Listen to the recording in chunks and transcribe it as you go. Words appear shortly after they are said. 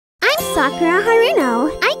Sakura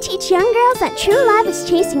Haruno. I teach young girls that true love is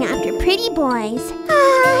chasing after pretty boys.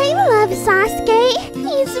 I love Sasuke.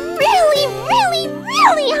 He's really, really,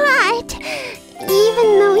 really hot.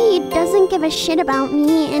 Even though he doesn't give a shit about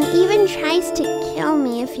me and even tries to kill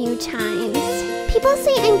me a few times. People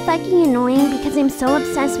say I'm fucking annoying because I'm so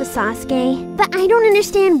obsessed with Sasuke, but I don't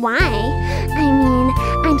understand why. I mean,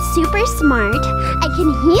 I'm super smart, I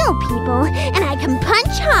can heal people, and I can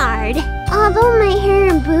punch hard. Although my hair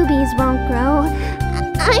and boobies won't grow,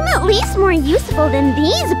 I'm at least more useful than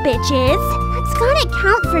these bitches. That's gotta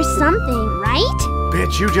count for something, right?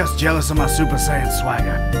 Bitch, you just jealous of my Super Saiyan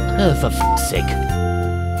swagger. Oh, for f***'s sake.